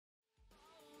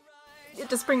It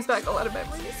just brings back a lot of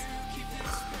memories.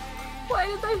 Why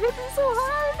did that hit me so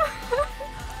hard?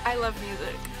 I love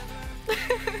music.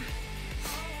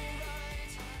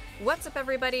 What's up,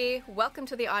 everybody? Welcome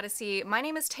to the Odyssey. My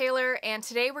name is Taylor, and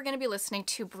today we're going to be listening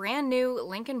to brand new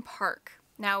Linkin Park.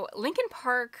 Now, Linkin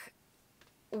Park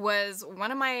was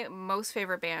one of my most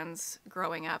favorite bands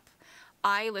growing up.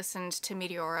 I listened to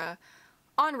Meteora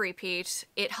on repeat.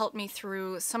 It helped me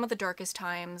through some of the darkest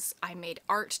times. I made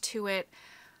art to it.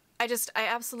 I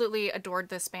absolutely adored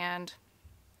this band.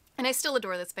 And I still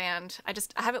adore this band. I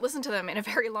haven't listened to them in a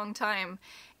very long time.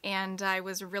 And I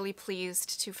was really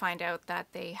pleased to find out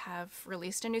that they have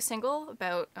released a new single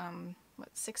about,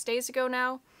 6 days ago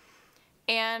now.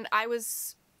 And I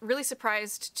was really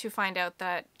surprised to find out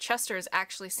that Chester's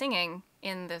actually singing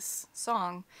in this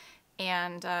song.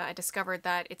 And I discovered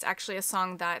that it's actually a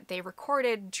song that they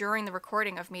recorded during the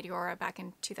recording of Meteora back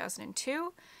in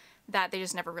 2002. That they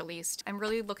just never released. I'm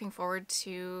really looking forward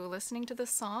to listening to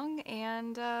this song,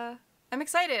 and I'm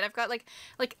excited. I've got like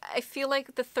I feel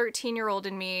like the 13-year-old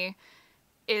in me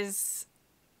she's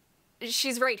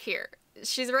right here.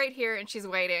 She's right here and she's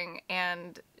waiting,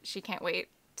 and she can't wait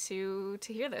to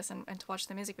hear this and to watch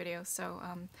the music video. So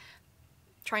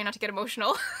trying not to get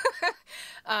emotional.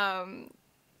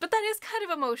 But that is kind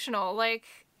of emotional. Like,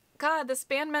 God, this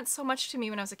band meant so much to me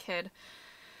when I was a kid.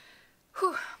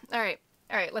 Whew.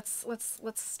 All right, let's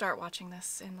start watching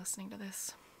this and listening to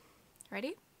this.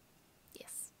 Ready?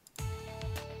 Yes.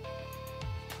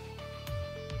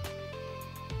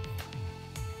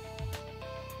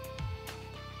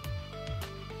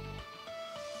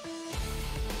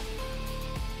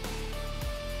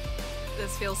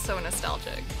 This feels so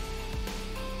nostalgic.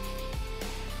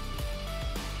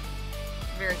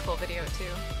 Very cool video too.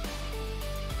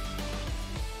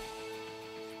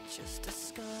 Just a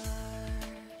scar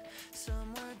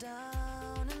somewhere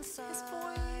down inside. His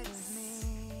voice.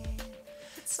 Me.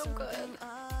 It's so good.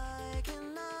 I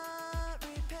cannot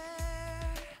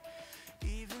repair,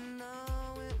 even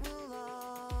though it will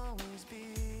always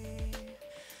be.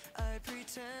 I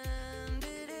pretend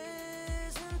it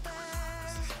isn't there.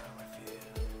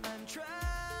 I'm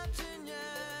trapped in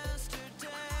yesterday.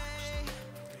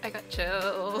 I got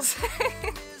chills.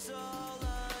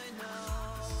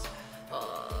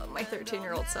 My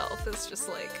 13-year-old self is just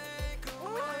like,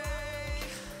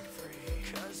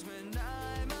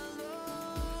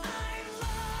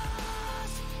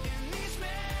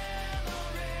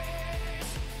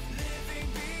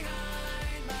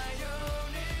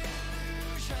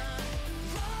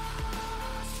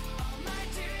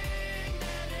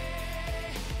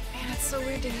 man, it's so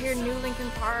weird to hear new Linkin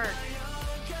Park,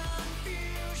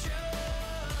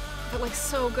 but like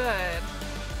so good.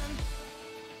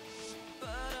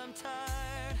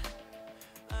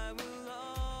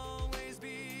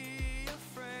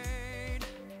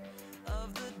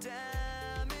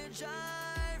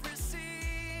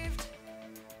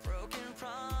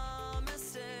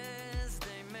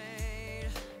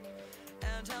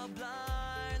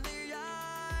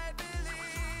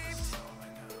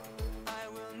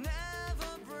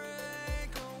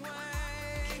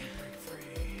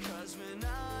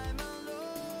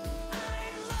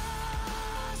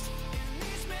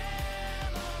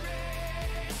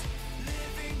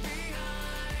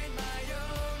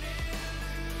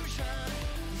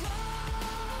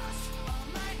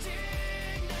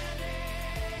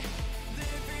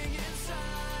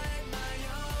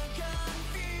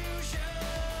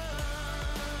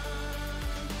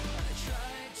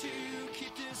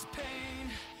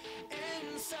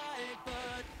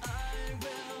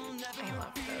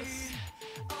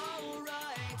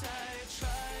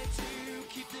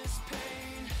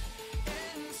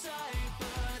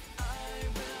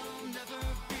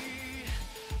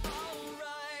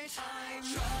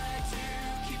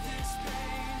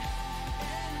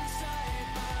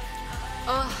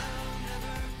 Ugh.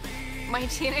 My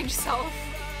teenage self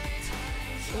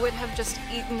would have just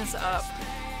eaten this up.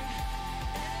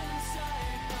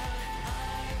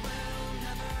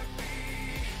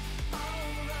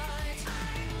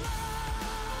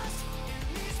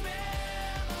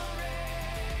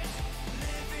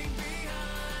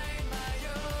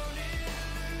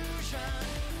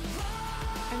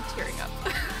 I'm tearing up.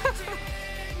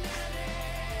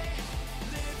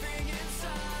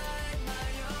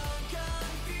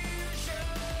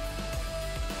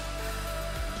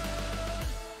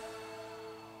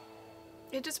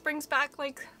 It just brings back,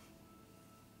 like,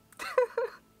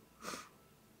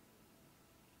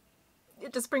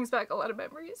 it just brings back a lot of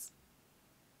memories.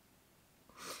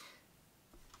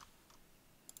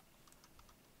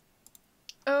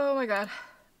 Oh my god.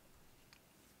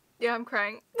 Yeah, I'm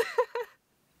crying.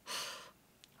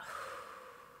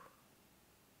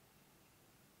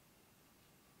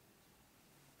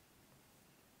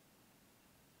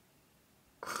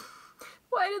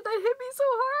 god, that hit me so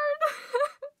hard.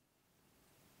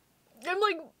 I'm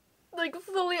like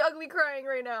fully ugly crying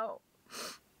right now.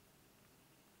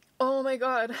 Oh my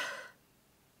god.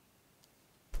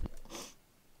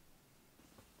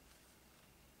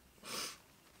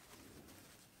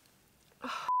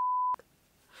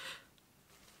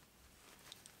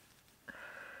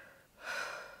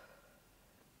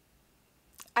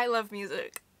 I love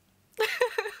music.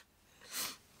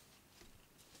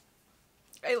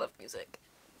 I love music.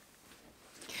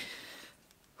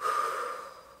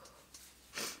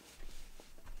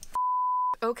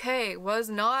 Okay, was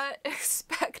not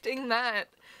expecting that.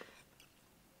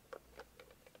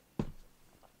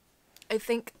 I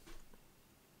think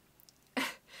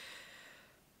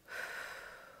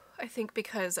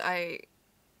because I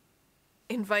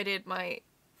invited my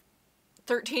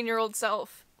 13-year-old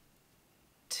self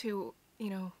to, you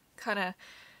know, kind of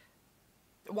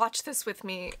watch this with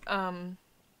me.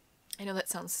 I know that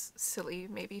sounds silly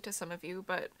maybe to some of you,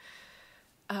 but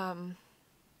I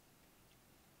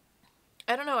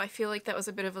don't know, I feel like that was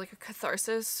a bit of like a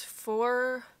catharsis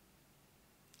for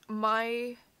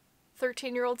my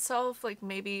 13-year-old self. Like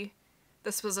maybe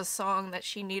this was a song that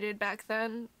she needed back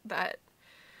then that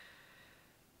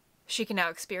she can now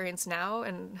experience now,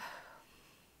 and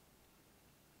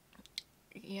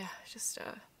yeah, just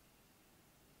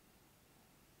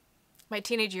my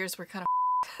teenage years were kind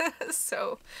of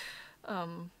so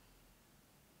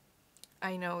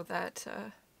I know that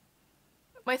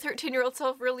my 13-year-old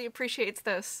self really appreciates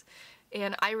this,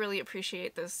 and I really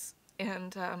appreciate this,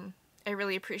 and I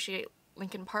really appreciate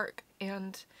Linkin Park,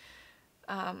 and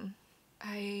I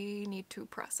need to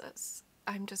process.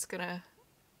 I'm gonna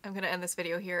end this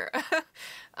video here.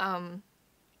 That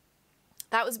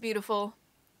was beautiful,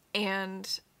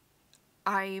 and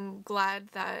I'm glad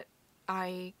that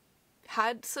I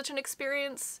had such an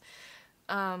experience,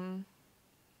 even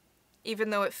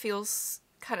though it feels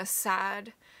kind of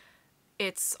sad.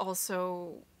 It's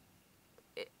also,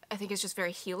 I think it's just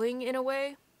very healing in a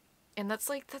way, and that's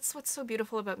what's so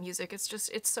beautiful about music.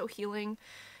 It's so healing,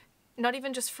 not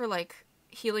even just for like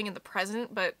healing in the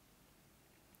present, but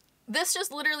this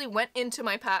just literally went into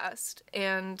my past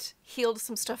and healed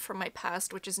some stuff from my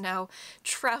past, which is now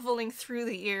traveling through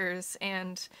the years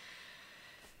and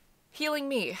healing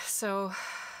me. So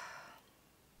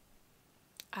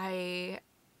I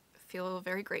feel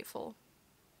very grateful,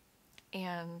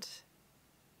 and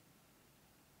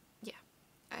yeah,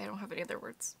 I don't have any other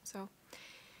words. So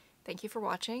thank you for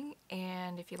watching,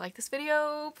 and if you like this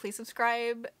video, please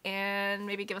subscribe and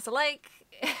maybe give us a like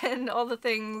and all the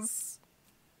things.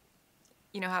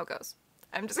 You know how it goes.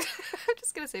 I'm just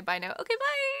gonna say bye now. Okay,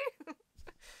 bye!